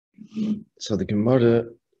So the Gemara,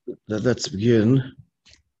 let's begin.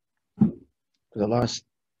 The last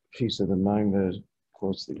piece of the Maamar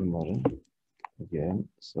quotes the Gemara again.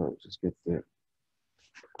 So just get the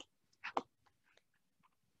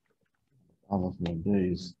all of my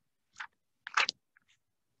days.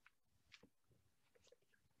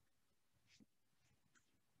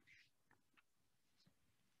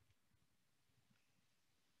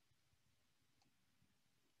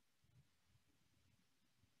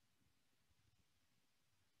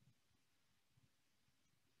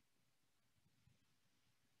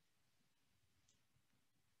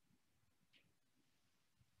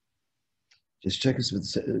 Just check us with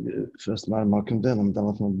the first line, Malcolm Dell, I'm done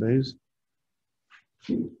with my days.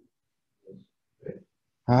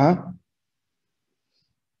 Huh?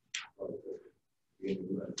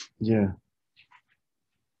 Yeah.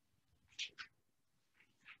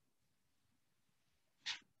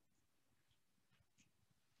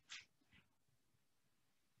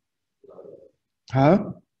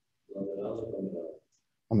 Huh?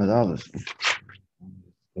 Ahmed Aleph.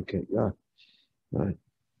 Okay, yeah. Right.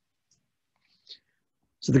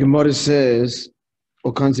 So the Gemara says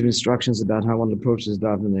all kinds of instructions about how one approaches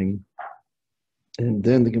davening. And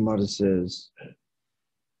then the Gemara says,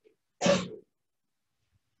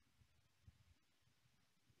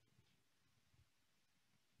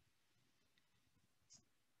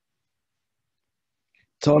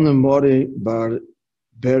 Tana Mori bar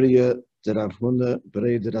Beria de Rav Huna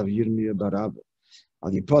Berei de Rav Yirmiyah bar Rabbi.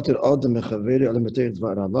 Al Yipoter Admo מחבירו al metech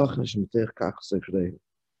dvar Allah shemetech kach sechrei.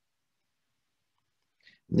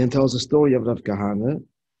 Then tells the story of Rav Kahana, who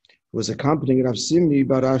was accompanying Rav Simni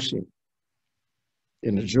Barashi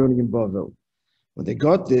in a journey in Bavel. When they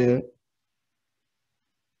got there,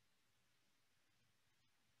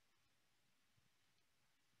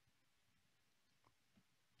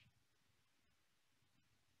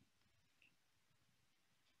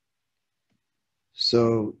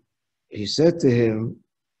 so he said to him,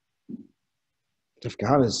 Rav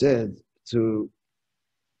Kahana said to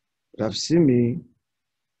Rav Simni,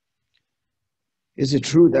 is it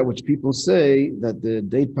true that which people say that the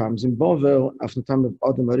date palms in Bavel after the time of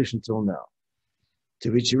Admo until now?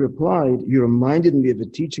 To which he replied, you reminded me of a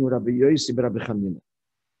teaching of Rabbi Yossi Rabbi Chanina.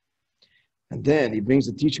 And then he brings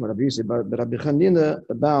the teaching of Rabbi Yossi Rabbi Chanina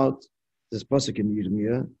about this pasuk in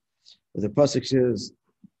Yirmiyah, where the pasuk says,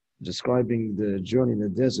 describing the journey in the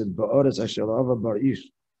desert, Ba'aretz asher ava bar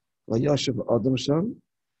ish, la yashav adam sham.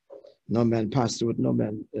 No man passed through it, no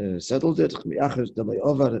man settled it.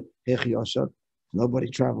 Nobody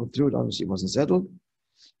traveled through it, obviously it wasn't settled.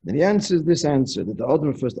 Then he answers this answer, that the Admo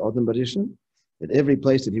refers to Admo Barishon, that every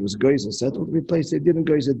place that he was geyser settled, every place they didn't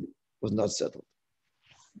geyser was not settled.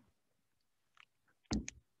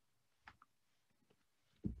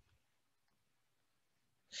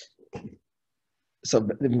 So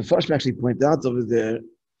the Mepharshim actually point out over there,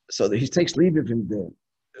 so that he takes leave of him there.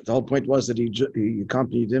 The whole point was that he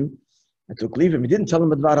accompanied him and took leave of him. He didn't tell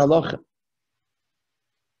him Advar Halacha.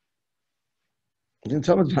 He didn't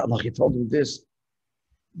tell him Advar Halacha. He told him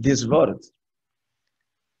this word.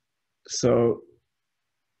 So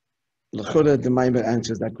L'chora the Maamar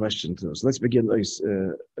answers that question to us. Let's begin Ois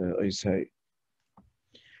Hey.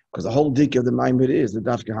 Because the whole dik of the Maamar is the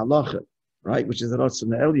Dafka Halacha, right? Which is the Ratzon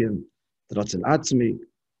Elyon, the Ratzon Atzmi,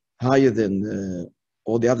 higher than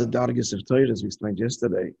all the other dargis of Torah, as we explained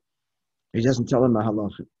yesterday. He doesn't tell him a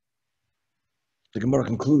halacha. The Gemara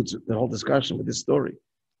concludes the whole discussion with this story.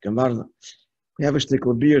 Gemara, we have a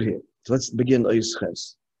shtickle beer here. So let's begin Ois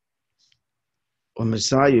Ches. On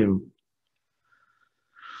Messiah.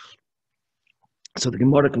 So the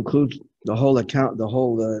Gemara concludes the whole account, the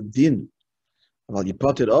whole din of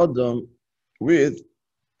Yipoter Adam with,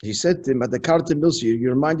 he said to him, at the Karta Milsi, you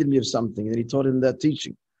reminded me of something, and he taught him that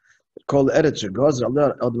teaching. Called the h'tשכ,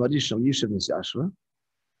 Allah Admo Rishon Yishuv Nisyashva.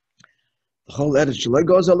 The whole h'tשכ,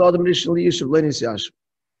 goes Allah Admo Rishon Yishuv Nisyashva.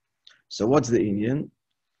 So what's the Inyan?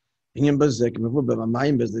 Inyan Bazek,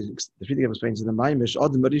 the Friedrich explains in the Maamar,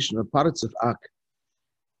 Admo Rishon are parts of Ak.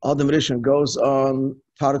 Admo Rishon goes on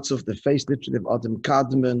parts of the face, literally of Adam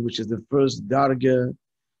Kadmon, which is the first darga,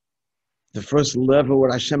 the first level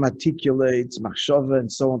where Hashem articulates machshava and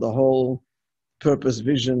so on, the whole purpose,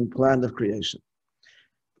 vision, plan of creation.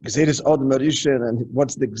 Gzeira is Admo Rishon, and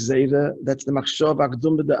what's the Gzeira? That's the machshava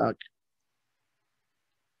akdum b'da'ak.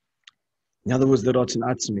 In other words, the Ratzon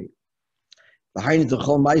Atzmi. Behind the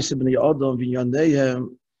Chol Ma'aseh b'nei Adam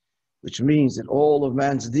v'yoneihem, which means that all of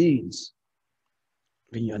man's deeds,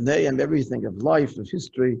 v'yoneihem, everything of life, of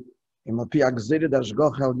history,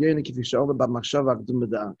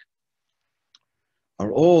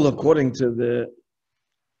 are all according to the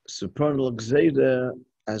supernal Gzeira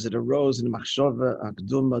as it arose in Machshava,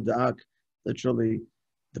 Akduma, Da'ak, literally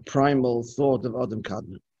the primal thought of Adam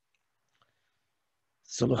Kadmon.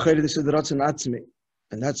 So this is the Ratzon Atzmi,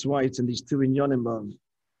 and that's why it's in these two inyonim of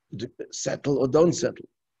settle or don't settle.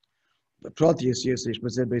 But Proteus, yes, so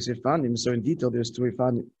in detail, there's two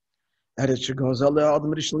ifanim. That it should go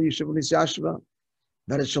Adam Rishon Yishav Yashva.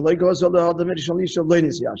 That it shall go Adam Rishon Yishav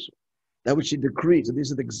Yashva. That which he decreed. So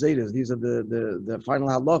these are the Gzeiras. These are the final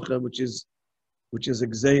halacha, which is a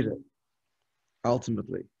Gzeira,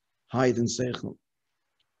 ultimately. Hide and Seichel.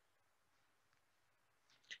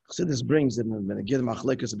 So this brings in the Megillah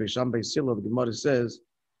Machlekes Beisham Beis Hillel. The Gemara says,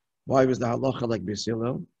 why was the halacha like Beis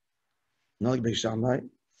Hillel, not like Beis Shammai?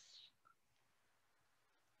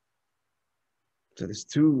 So there's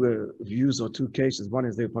two views or two cases. One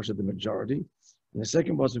is they were the majority, and the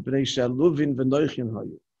second was that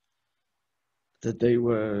they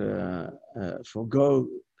were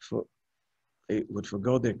they would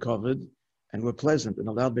forgo their covet and were pleasant and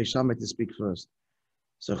allowed Beis Shammai to speak first.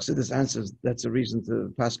 So Chassidus answers that's a reason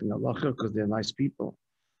to pass in halacha because they're nice people.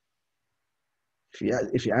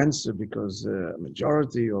 If you answer because a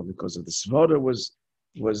majority or because of the svara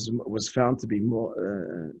was found to be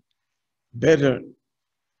more better,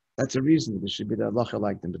 that's a reason there should be the halacha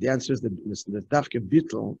like them. But the answer is the dafke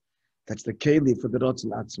bittul, that's the keli for the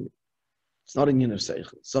Ratzon Atzmi. It's not in yin of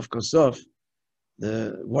seichel. Sof kosof,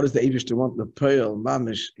 what does the Eibishter want? The pearl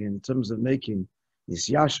mamish in terms of making this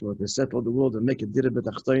yashva to settle the world and make it dirabet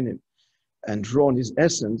achtoinim and draw on his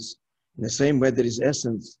essence in the same way that his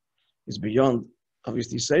essence is beyond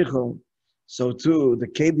obviously seichel. So too the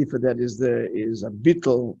keli for that is a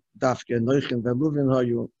bittul dafke noichen veluvin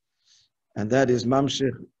hayu. And that is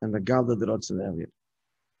Mamshech and the Galda the Ratzon area.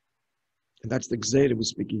 And that's the Gzeira we're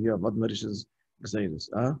speaking here of Admarish's Gzeiras.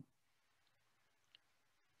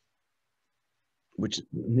 Which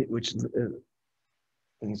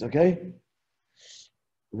is okay?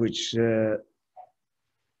 Which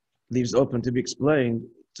leaves open to be explained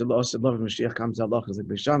till the Osir Love Mashiach comes Allah as a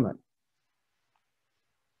Beis Shammai.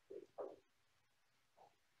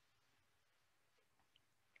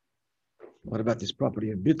 What about this property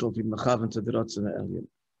of bittul to mechaven to the Ratzon Elyon?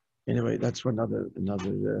 Anyway, that's for another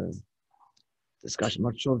discussion.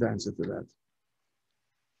 I'm not sure of the answer to that.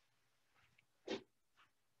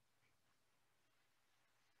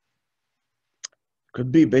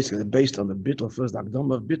 Could be basically based on the bittul first,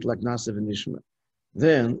 Akdom of bittul like Nasev and Ishma.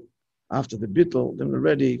 Then, after the bittul, then we're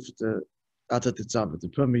ready to to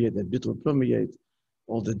permeate that bittul, permeate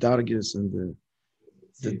all the dargis and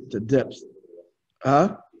the depth.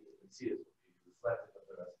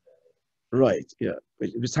 Right, yeah.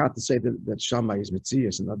 It's hard to say that Shammai is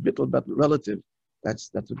Metzias and not bittul, but relative. That's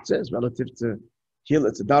what it says, relative to Hillel.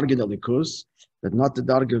 It's a dargin alikus, but not the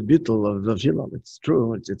dargin bittul of Hillel. It's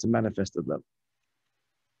true, it's a manifested level.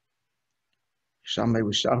 Shammai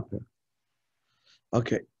was sharper.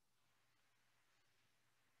 Okay.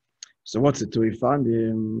 So what's it? We found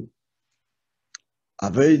him.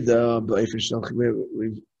 Aveda,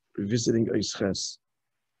 we're revisiting Eisches.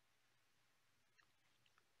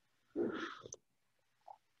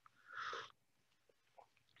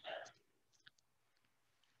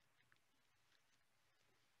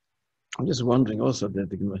 I'm just wondering also that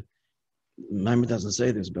the Maimon doesn't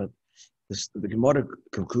say this, but the Gemara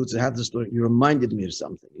concludes, it had the story, you reminded me of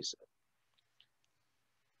something, he said.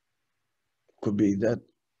 Could be that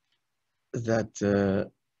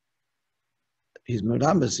he's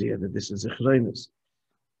Merambas here, that this is Echreinis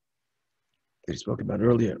that he spoke about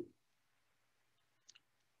earlier.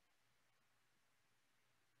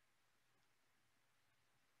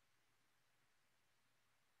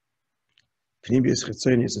 Pnimius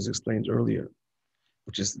Chetzonius is explained earlier,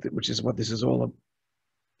 which is what this is all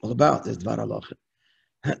about. Is Dvar Halacha.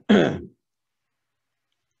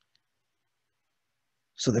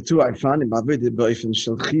 So the two I found in Maved Boifin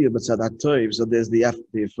Shalchir B'Tzad HaToiv. So there's the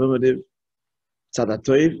affirmative Tzad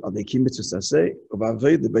HaToiv, or the Kimitzu Saseh, of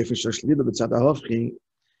Maved Boifin Shalchir B'Tzad HaHofchi,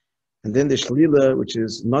 and then the Shlila, which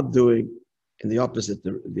is not doing in the opposite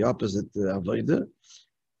Avodah.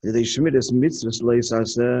 The Shmiras Mitzvahs Leis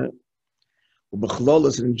Aseh. In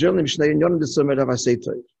general,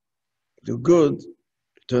 do good,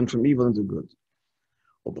 turn from evil and do good.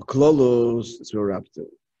 That's where we're up to.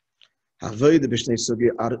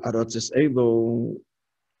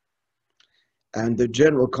 And the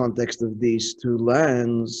general context of these two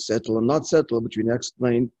lands, settle and not settle, which we now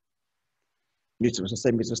explained, it's all the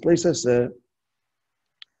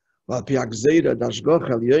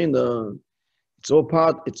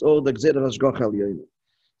Gzeira of Hashgoch Elyono.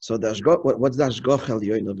 So what's the Hashgoch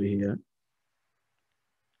Elyon over here?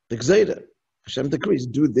 The Gzeira. Hashem decrees,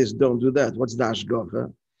 do this, don't do that. What's the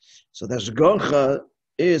Hashgoch? So the hashgacha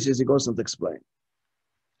is he goes on to explain.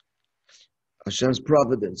 Hashem's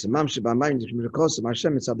providence.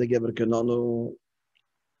 Hashem is how they give it kanonu.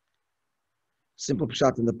 Simple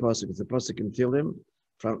pshat in the pasuk. It's a pasuk in Tilim.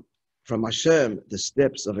 From Hashem, the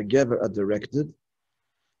steps of a gever are directed.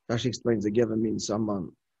 Rashi explains the gever means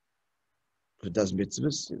someone who does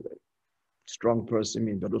mitzvahs. Strong person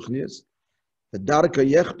means baruchnias. The darka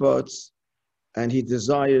yechpots, and he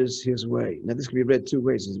desires his way. Now this can be read two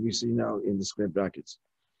ways, as we see now in the square brackets.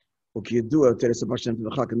 There's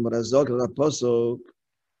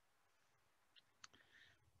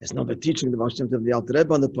no but teaching the Hashem of the Alter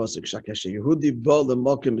Rebbe on the pasuk. Yehudi bol the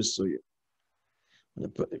mokim misuya.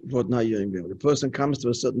 When the person comes to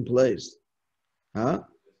a certain place, huh?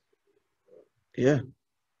 Yeah.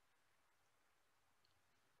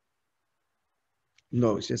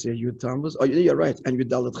 No, it says here Yud Tammuz. Oh, you're right. And Yud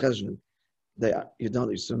Dalet Cheshvan. They are. You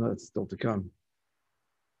don't. So no, it's still to come.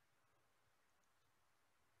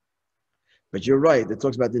 But you're right. It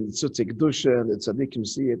talks about the Tzutzik Dusha and the Tzadikim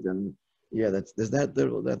see it, and yeah, there's that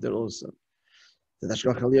there also. The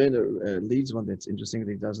Hashgacha Aliyah leads one that's interesting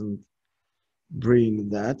that he doesn't bring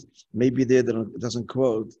that. Maybe there that it doesn't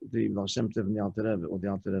quote the Baal Shem Tov and the Alter Rebbe or the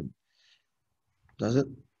Alter Rebbe. Does it?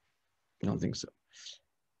 I don't think so.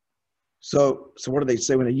 So what do they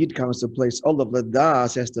say when a Yid comes to a place? All of the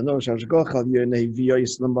Das has to know Hashgacha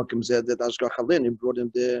Aliyah said that Hashgacha Aliyah brought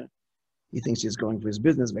him there. He thinks he's going for his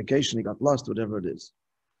business, vacation, he got lost, whatever it is.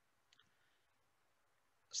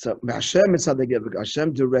 So Hashem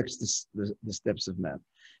directs the steps of man.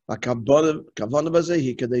 So the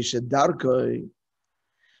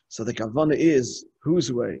kavanah is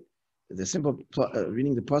whose way? The simple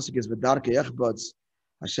reading the pasuk is v'darkei echbatz.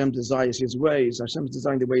 Hashem desires his ways. Hashem is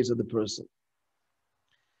desiring the ways of the person.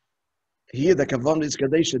 Here the kavanah is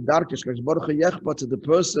kadesh darkei baruch yechbatz. The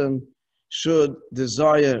person should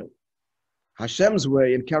desire Hashem's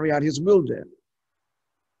way and carry out his will there.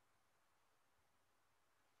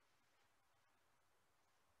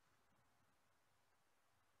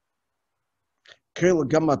 That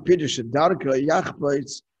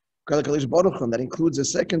includes a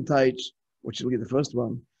second taich, which will be the first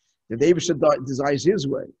one. The David desires his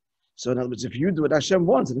way. So in other words, if you do what Hashem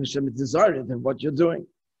wants and Hashem is desiring, then what you're doing.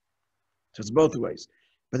 So it's both ways.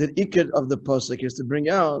 But the ikad of the pasuk is to bring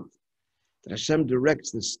out that Hashem directs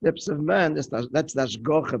the steps of man. That's the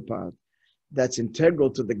hashgacha part. That's integral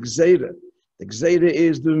to the gzeira. The gzeira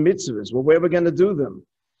is the mitzvahs. Well, where are we going to do them?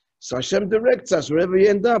 So Hashem directs us wherever you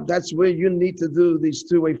end up. That's where you need to do these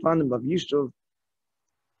two-way fanim of yishuv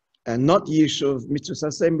and not yishuv, mitzvah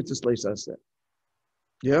saseh, mitzvah slei saseh.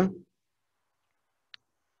 Yeah?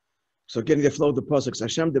 So getting the flow of the pasuk,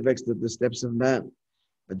 Hashem directs the steps of man.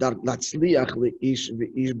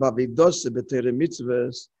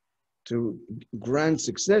 To grant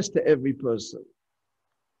success to every person,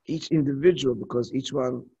 each individual, because each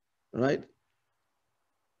one, right?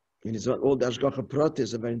 And it's not all the hashgacha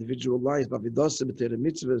pratis of our individual lives,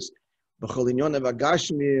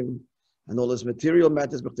 and all those material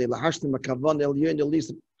matters, to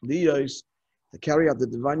carry out the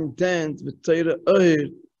divine intent,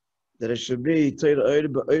 that it should be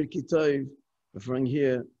referring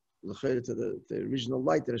here to the original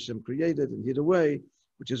light that Hashem created and hid away,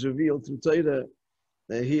 which is revealed through Torah,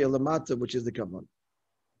 here lamata, which is the kavan.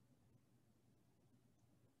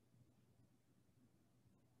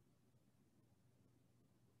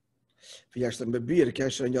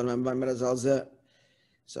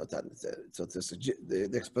 So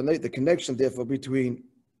the explanation, the connection, therefore, between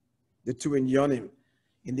the two inyanim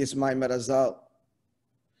in this Ma'amar Azal.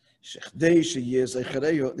 This is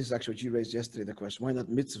actually what you raised yesterday, the question, why not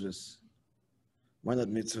mitzvahs? Why not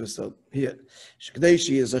mitzvahs? So here,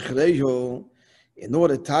 in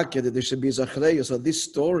order that there should be zachreyo, so this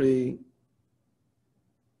story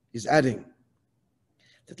is adding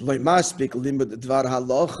that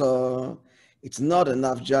it's not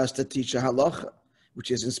enough just to teach a halacha,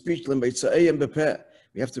 which is in speech. We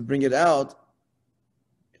have to bring it out.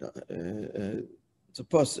 It's a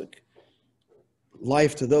pasuk.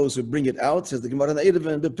 Life to those who bring it out, says the Gemara,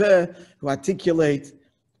 who articulate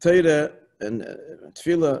Torah and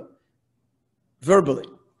tefillah verbally.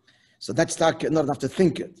 So that's not enough to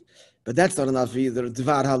think it, but that's not enough either.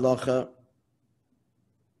 Dvar halacha,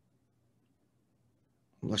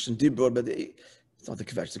 lashon dibur, but it's not the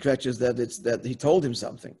kvetch. The kvetch is that it's that he told him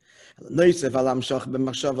something. In addition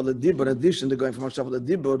to going from machshav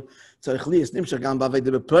ledibur,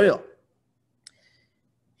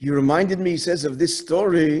 he reminded me, he says, of this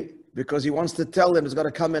story because he wants to tell them it's got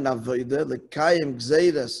to come in avodah lekayim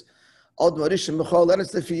gzeiras admo rishon mechol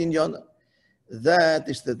eretz lefi inyan. That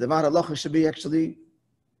is that the Dvar halacha should be actually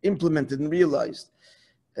implemented and realized,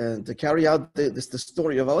 and to carry out the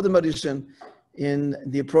story of Adam Rishon in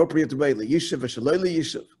the appropriate way. Yishuv v'shaloi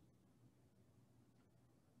yishuv.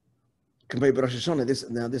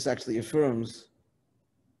 This actually affirms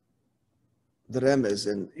the remez,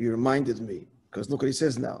 and you reminded me, because look what he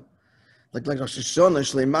says now. Like Rosh Hashanah,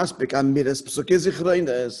 Shlei Maspik Amiras Psukei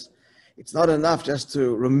Zichroines. It's not enough just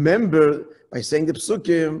to remember by saying the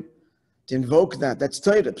Psukim, to invoke that. That's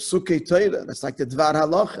Torah, Psukei Torah. That's like the Dvar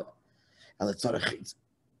Halacha. And it's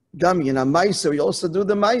Gam in a Maisa, we also do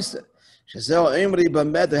the Maisa. Shazeo Emri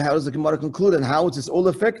Bamed, how does the Gemara conclude, and how is this all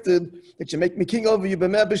affected that you make me king over you,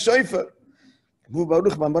 Bamed B'Shofar?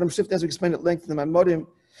 As we explained at length in the Mamorim,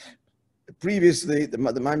 previously, the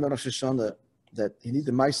Maimon of Rosh Hashanah, that you need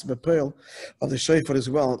the Maisa B'Peil of the Shofar as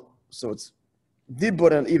well. So it's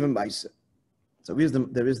Dibur and even Maisa. So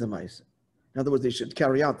there is the Maisa. In other words, they should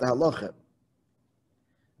carry out the halacha.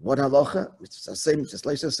 What halacha? It's the same, just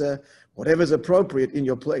like whatever is appropriate in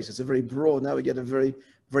your place. It's a very broad, now we get a very,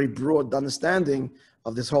 very broad understanding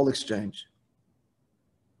of this whole exchange.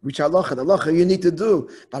 Which halacha? The halacha you need to do.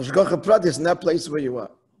 Hashgacha Pratis in that place where you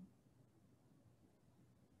are.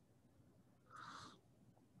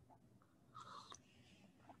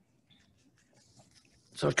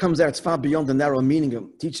 So it comes there, it's far beyond the narrow meaning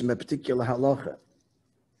of teaching a particular halacha.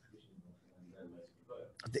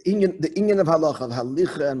 The inyan of halacha, of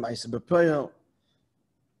halicha and ma'aseh b'poel.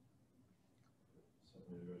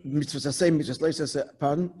 Mitzvahs are same, mitzvahs leisas,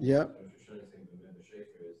 pardon? Yeah.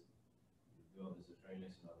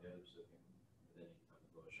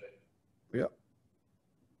 Yeah.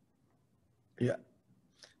 Yeah.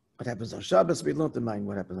 What happens on Shabbos, we don't mind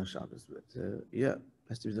what happens on Shabbos, but yeah,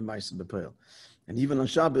 has to be the ma'aseh b'poel. And even on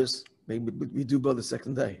Shabbos, maybe we do both the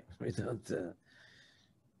second day. We don't.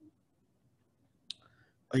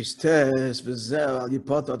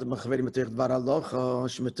 Yipoter the מחבירו מתוך דבר הלכה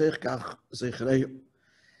שמתוך כך זכרהו.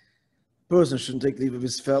 Person shouldn't take leave of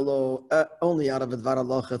his fellow only out of a דבר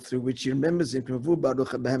הלכה through which he remembers him.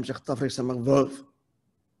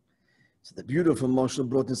 So the beautiful Moishe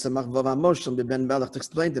brought in Samach Vav HaMoshel Ben Melech to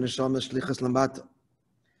explain the Neshama Shlichus Lamata.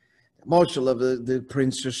 The Moshel of the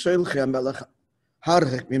prince Sheshelche HaMelech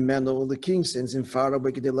Harchek Mimeno, the king sends him far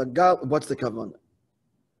away. What's the kavanah?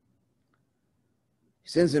 He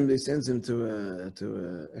sends him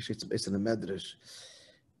to actually it's based on a medrash,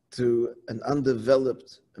 to an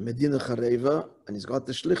undeveloped Medina Chareva, and he's got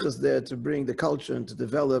the shlichus there to bring the culture and to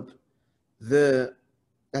develop that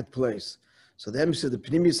place. So the emissary, the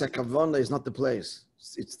Pnimis HaKavana is not the place,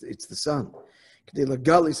 it's the sun.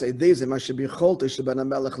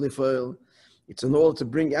 It's in order to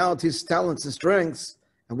bring out his talents and strengths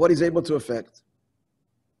and what he's able to affect.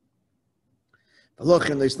 And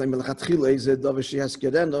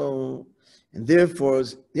therefore,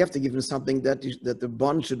 you have to give him something that the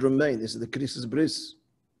bond should remain. This is the Krisis Bris.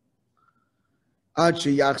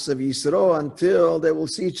 Until they will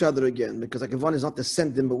see each other again. Because the Kavan is not to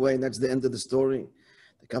send them away, and that's the end of the story.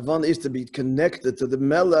 The Kavan is to be connected to the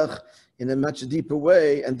Melech in a much deeper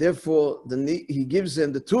way, and therefore he gives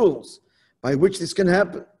them the tools by which this can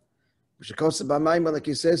happen. Like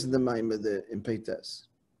he says in the Maimah in Peites.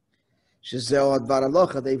 Shezeo Advar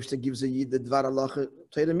Halacha, the Eibishter gives a Yid the Dvar Halacha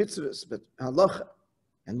Torah mitzvahs, but Halacha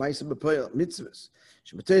and Ma'aseh b'Poel mitzvahs.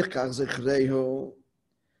 Shemetech kach zechrehu,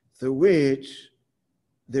 through which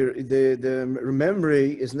the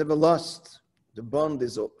memory is never lost. The bond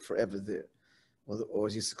is forever there. Or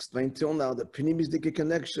as he's explained till now, the Pnimis Dike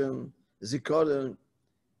connection, Zikaron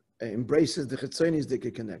embraces the Chetzonis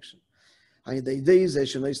Dike connection. And the idea is that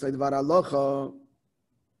Shenois Dvar Halacha,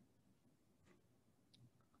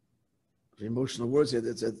 emotional words here,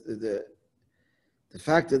 the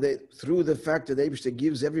fact that through the fact that Eibishter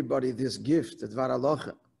gives everybody this gift, the Dvar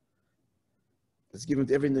Halacha, it's given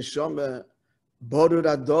to every neshama,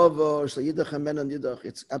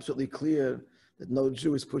 it's absolutely clear that no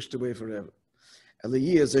Jew is pushed away forever.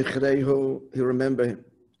 He'll remember him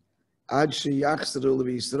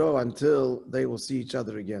until they will see each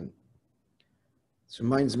other again. This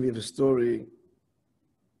reminds me of a story.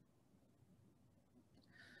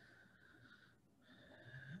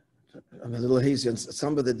 I'm a little hazy on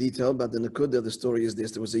some of the detail, but the Nakuda of the story is this.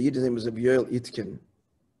 There was a Yid, his name was Yoel Itkin.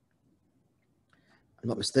 I'm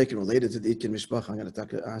not mistaken, related to the Itkin Mishpach. I'm going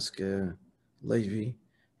to ask Levi,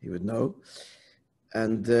 he would know.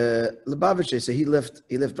 And Lubavitch, so he left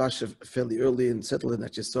Russia fairly early and settled in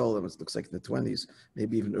Echisol, and it looks like in the 20s,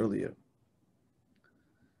 maybe even earlier.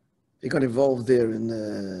 He got involved there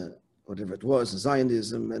in whatever it was,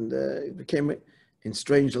 Zionism, and he became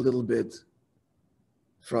estranged a little bit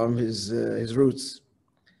from his roots.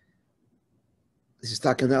 this is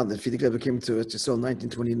talking out. The Frierdiker Rebbe came to Israel in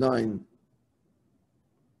 1929.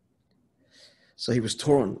 So he was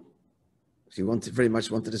torn. He very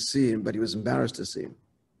much wanted to see him, but he was embarrassed to see him.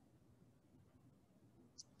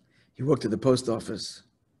 He worked at the post office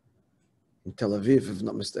in Tel Aviv, if I'm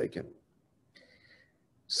not mistaken.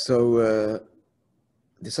 So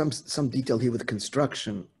there's some detail here with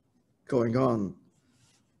construction going on.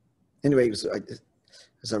 Anyway,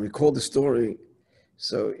 as I recall the story,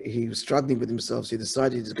 so he was struggling with himself. So he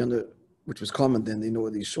decided he's going to, which was common then,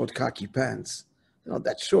 these short khaki pants. They're not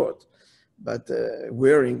that short, but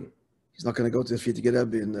wearing, he's not going to go to the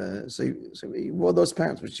Frierdiker Rebbe. So he wore those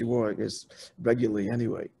pants, which he wore, I guess, regularly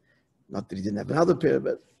anyway. Not that he didn't have another pair,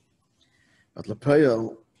 but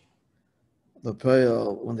Lepoel,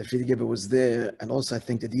 when the Frierdiker Rebbe was there, and also I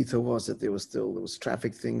think the detail was that there was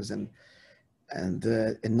traffic things, and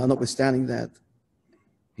notwithstanding that,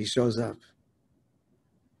 he shows up.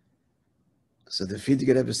 So the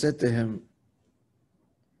Frierdiker Rebbe said to him,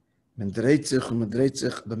 "Men dreht sich und man dreht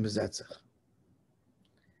sich beim Besetzach."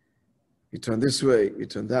 We turn this way, we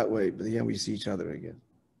turn that way, but in the end we see each other again.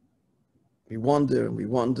 We wander and we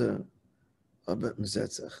wander, but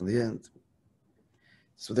Besetzach. In the end,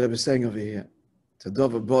 that's what the Rebbe is saying over here. To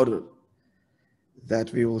Dover border,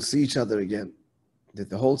 that we will see each other again. That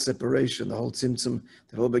the whole separation, the whole tzimtzum,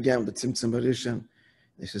 that all began with the tzimtzum barishan.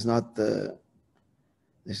 This is not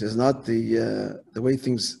the way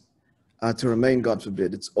things are to remain, God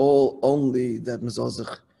forbid. It's all only that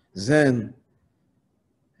mezozach zen.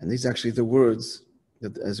 And these are actually the words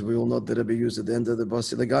that, as we all know, the Rabbi used at the end of the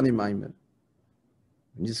Basi Legani Maimer.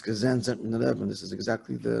 This is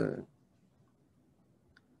exactly the...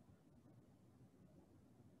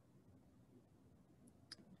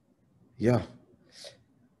 Yeah.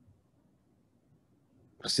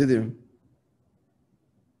 Chassidim,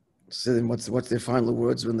 what's their final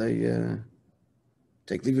words when they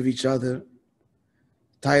take leave of each other?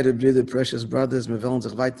 Tired, brother, precious brothers, we wollen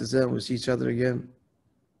sich weiter sehen, we see each other again.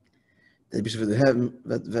 Der Bischof wird haben,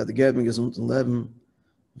 wird geben, gesund und leben,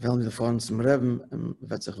 wollen wir vor uns zum Reben,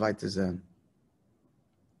 wird sich weiter sehen.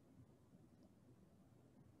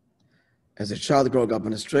 As a child growing up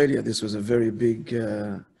in Australia, this was a very big,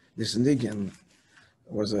 this Nigan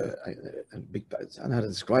was a big, I don't know how to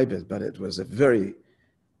describe it, but it was a very,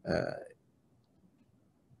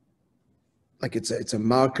 like it's a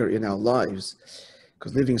marker in our lives,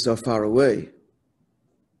 because living so far away,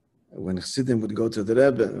 when Chassidim would go to the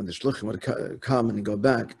Rebbe, when the Shluchim would come and go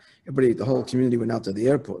back, everybody, the whole community went out to the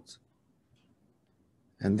airport.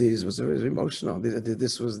 And this was very emotional.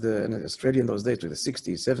 This was in Australia in those days, like the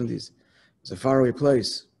 60s, 70s. It was a faraway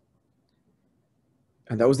place.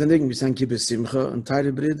 And that was the thing, we sang Kibbutz Simcha and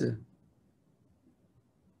Teire Bride.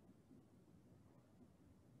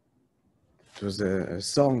 It was a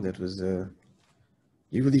song that was,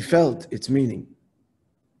 you really felt its meaning.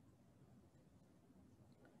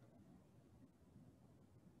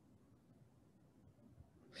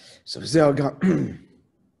 So and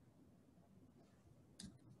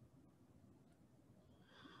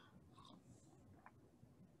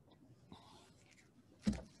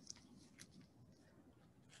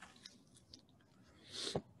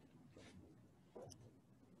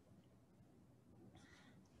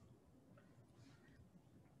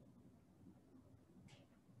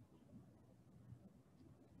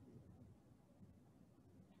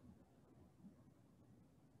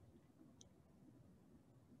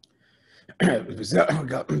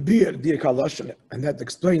that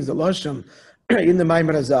explains the lashon in the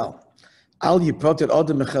Maimar Hazal. Al Yipoter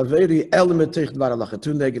Admo Maxhabiri Elmetech Dvar Allah.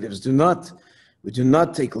 Two negatives. We do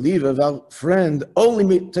not take leave of our friend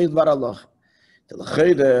only Teich Dvar Allah. It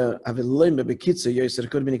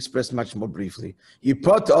could have been expressed much more briefly.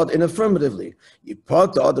 Yipoter Ad in affirmatively.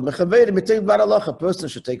 Yipoter Admo Maxhabiri Teich Dvar Allah. A person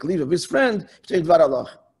should take leave of his friend Teich Dvar Allah.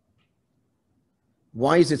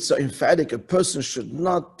 Why is it so emphatic? A person should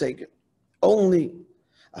not take it. Only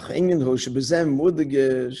the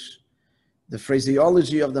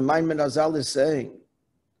phraseology of the Maimar Hazal is saying,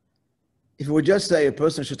 if we would just say a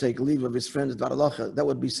person should take leave of his friend, that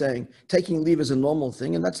would be saying taking leave is a normal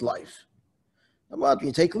thing, and that's life. And what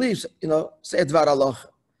you take leave, say Dvar Allah.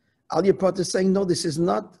 Al Yipoter is saying, no, this is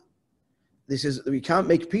not. We can't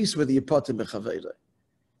make peace with the Yipoter B'Chavera.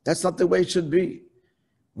 That's not the way it should be.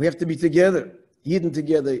 We have to be together, Yidden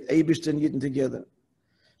together, Eibishter and Yidden together.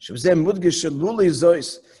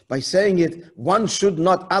 By saying it, one should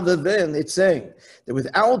not, other than it's saying that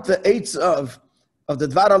without the eights of the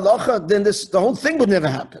Dvar Alocha, then the whole thing would never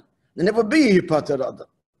happen. There never be a Yipoter Adam.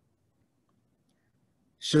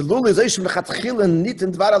 If not,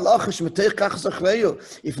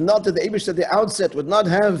 that the Eibush at the outset would not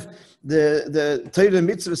have the Torah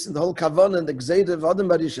mitzvahs and the whole kavanah and the gzeida of Adam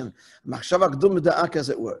Barishan, machshava kdum da'ak, as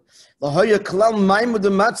it were.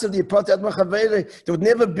 There would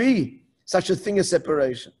never be such a thing as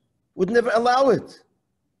separation. Would never allow it.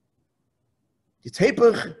 The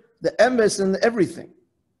tapach, the emes, and everything.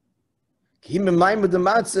 The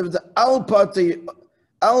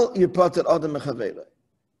al Yipoter Adam Maxhabiro.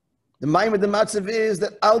 The mind of the matzav is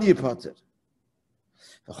that al Yipoter.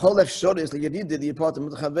 The whole efshor is the Yedid, the Yipoter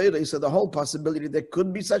Maxhabiro. So the whole possibility there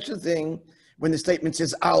could be such a thing when the statement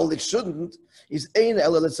says al, it shouldn't. Is ein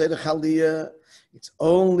ela, let's say the chaliyah. It's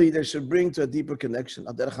only they should bring to a deeper connection.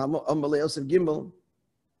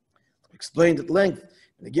 Explained at length.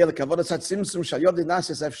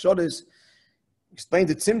 Explained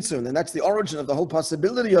the tzimtzum, and that's the origin of the whole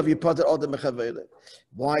possibility of Yipoter Adam Maxhabiro.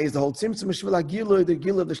 Why is the whole tzimtzum Shvil HaGilui, the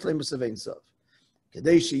Gilui of the Shleimus of Ein Sof?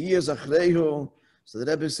 Kedei she'yeh zachreihu. So the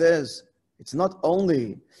Rebbe says, it's not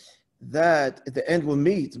only that at the end we'll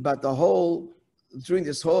meet, but the whole, during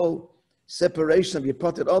this whole separation of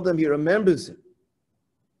Yipoter Adam, he remembers it.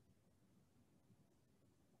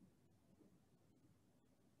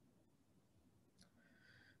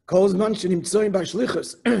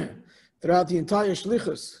 Throughout the entire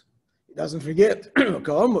shlichus, he doesn't forget.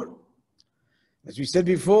 As we said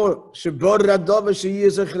before,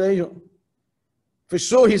 for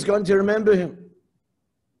sure he's going to remember him.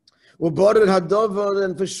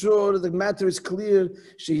 And for sure the matter is clear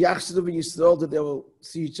that they will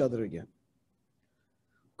see each other again.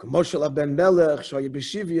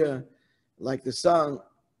 Like the son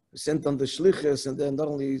sent on the shlichus, and then not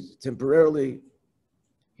only temporarily,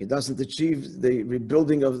 he doesn't achieve the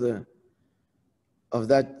rebuilding of that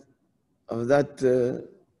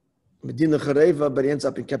Medina Chareva, but he ends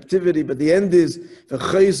up in captivity. But the end is he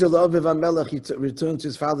returns to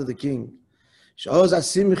his father, the king.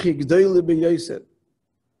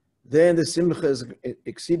 Then the simcha is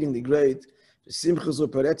exceedingly great. The simcha is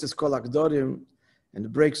and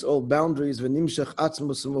it breaks all boundaries.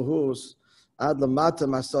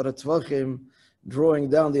 Drawing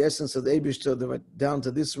down the essence of the Eibishter down to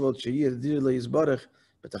this world.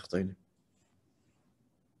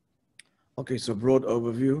 Okay, so broad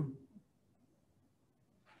overview.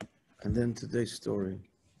 And then today's story.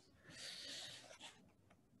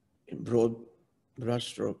 In broad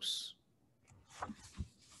brushstrokes.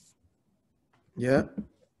 Yeah?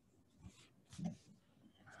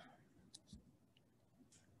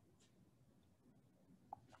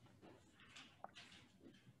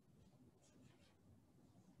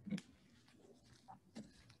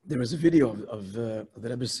 There was a video of the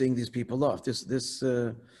Rebbe seeing these people off.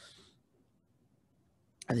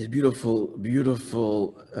 And these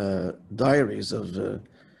beautiful diaries of the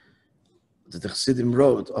Chassidim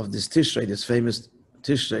wrote of this Tishrei, this famous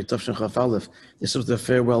Tishrei, Tavshin Chaf Aleph. This was their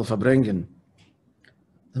farewell Farbrengen.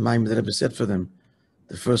 The Maimon that Rebbe said for them,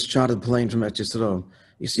 the first chartered plane from Eretz Yisrael.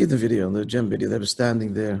 You see the video, the gem video, they were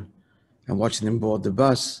standing there and watching them board the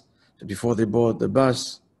bus. So before they board the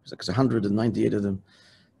bus, it was like 198 of them.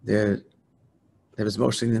 They was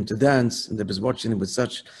motioning them to dance, and they was watching them with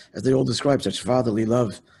such, as they all described, such fatherly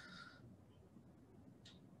love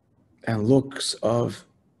and looks of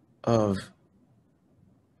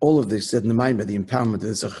all of this, said in the Maimon, the empowerment, the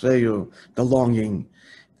zachreyu, the longing,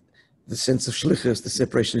 the sense of shlichus, the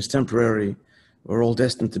separation is temporary. We're all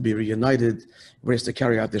destined to be reunited. We're to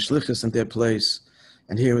carry out their shlichus in their place.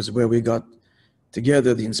 And here is where we got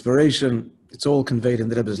together, the inspiration. It's all conveyed in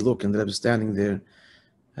the Rebbe's look, and the Rebbe standing there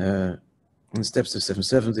in the steps of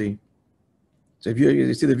 770. So if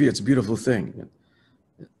you see the view, it's a beautiful thing.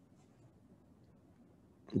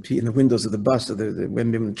 In the windows of the bus, the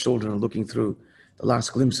women and children are looking through the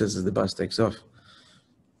last glimpses as the bus takes off.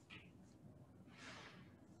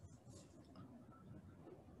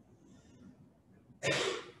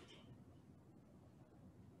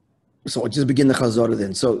 So I'll just begin the Chazorah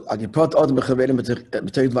then. So,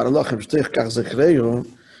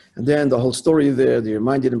 and then the whole story there, they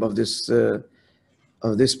reminded him of this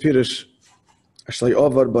Pirush,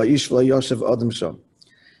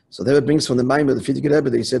 so there it brings from the Maimon, the Fidik Rebbe,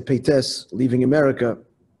 they said, Peites, leaving America,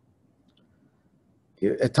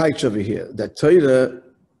 a taich over here, that Torah,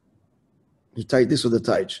 he tied this with the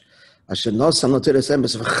taich. So he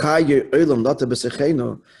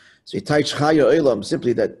taich Chaya Olam,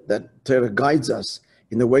 simply that Torah guides us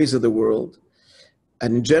in the ways of the world.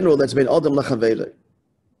 And in general, that's been Adam Lachavele.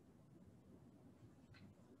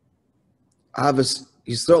 Avos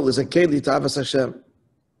Yisrael is a keli to Avos Hashem.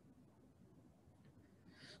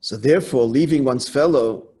 So therefore, leaving one's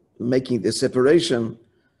fellow, making the separation,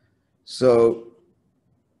 So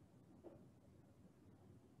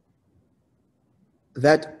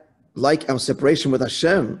that, like our separation with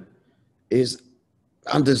Hashem is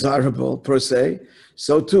undesirable per se,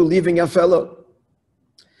 so too leaving our fellow.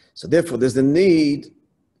 So therefore, there's the need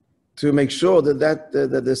to make sure that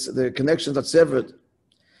the connections are severed,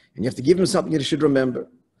 and you have to give him something that he should remember.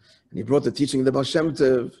 And he brought the teaching of the Baal Shem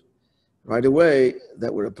Tov right away,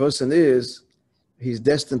 that where a person is, he's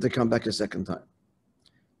destined to come back a second time,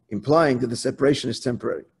 implying that the separation is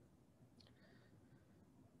temporary.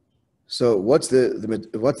 So what's the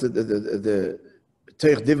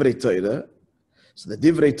Teich Divrei Torah? So the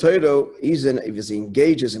Divrei Torah is if he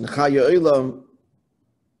engages in Chaya Olam,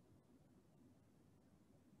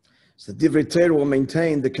 so the Divrei Torah will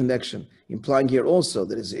maintain the connection, implying here also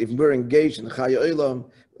that if we're engaged in Chaya Olam,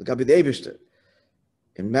 the Gabi the Eibishter,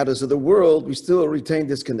 in matters of the world, we still retain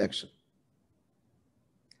this connection.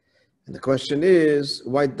 And the question is,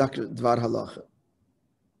 why Dvar Halacha?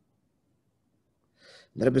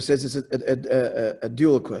 The Rabbi says it's a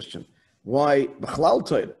dual question. Why B'chlal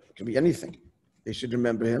Torah? It can be anything. They should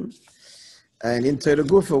remember him. And in Torah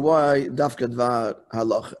Gufa, why Dafka Dvar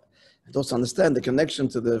Halacha? And also understand the connection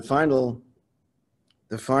to the final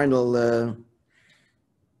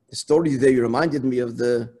story there. You reminded me of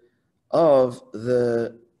the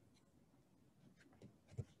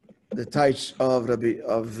Taich of Rabbi,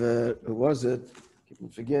 who was it?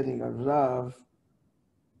 Keep forgetting, of Rav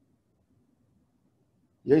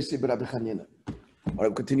Yossi Rabbi Chanina.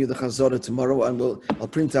 I'll continue the Chazorah tomorrow, and I'll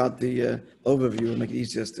print out the overview and make it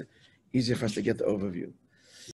easier for us to get the overview.